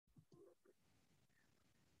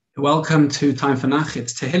Welcome to Time for Nach.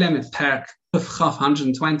 It's Tehillim Perek, Kuf Chaf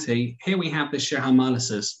 120. Here we have the Shir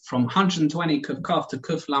HaMalases. From 120 Kuf Kaf to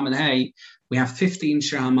Kuf Lamed Hey, we have 15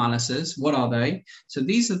 Shir HaMalases. What are they? So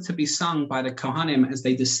these are to be sung by the Kohanim as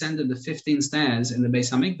they descended the 15 stairs in the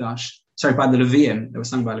Beis HaMikdash. Sorry, by the Leviim. They were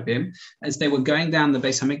sung by Leviim. As they were going down the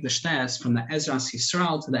Beis HaMikdash stairs from the Ezras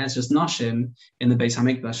Yisrael to the Ezras Nashim in the Beis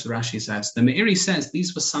HaMikdash, the Rashi says. The Meiri says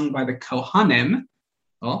these were sung by the Kohanim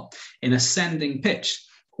in ascending pitch.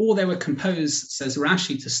 Or they were composed, says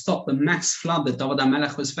Rashi, to stop the mass flood that David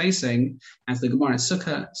HaMelech was facing, as the Gemara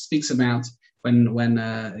Sukkah speaks about when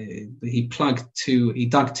he dug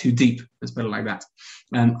too deep. Let's put it like that.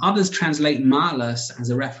 Others translate Malas as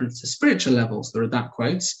a reference to spiritual levels. The Radak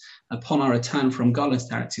quotes, upon our return from Galus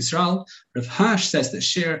to Eretz Yisrael. Rav Hirsch says that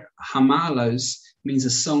Shir HaMalos means a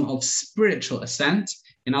song of spiritual ascent.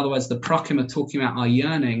 In other words, the Prakim are talking about our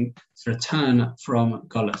yearning to return from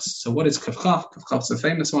Golus. So what is Kuf Chaf? Kuf Chaf is a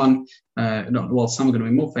famous one. Some are going to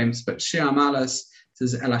be more famous, but Shir HaMalos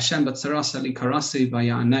says, El Hashem b'tzarasa li karasi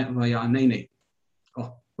v'ya'aneni.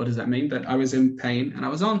 What does that mean? That I was in pain and I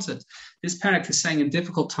was answered. This Perek is saying in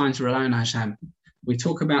difficult times rely on Hashem. We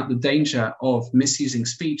talk about the danger of misusing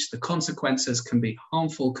speech. The consequences can be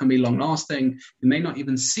harmful, can be long-lasting. You may not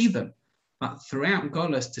even see them. But throughout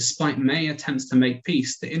Golus, despite many attempts to make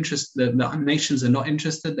peace, the nations are not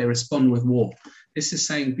interested. They respond with war. This is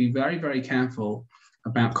saying be very, very careful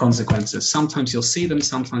about consequences. Sometimes you'll see them,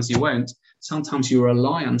 sometimes you won't. Sometimes you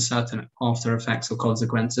rely on certain after effects or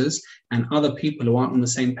consequences, and other people who aren't on the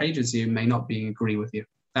same page as you may not agree with you.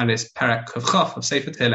 That is Perek Kuf Chaf of Sefer Tehillim.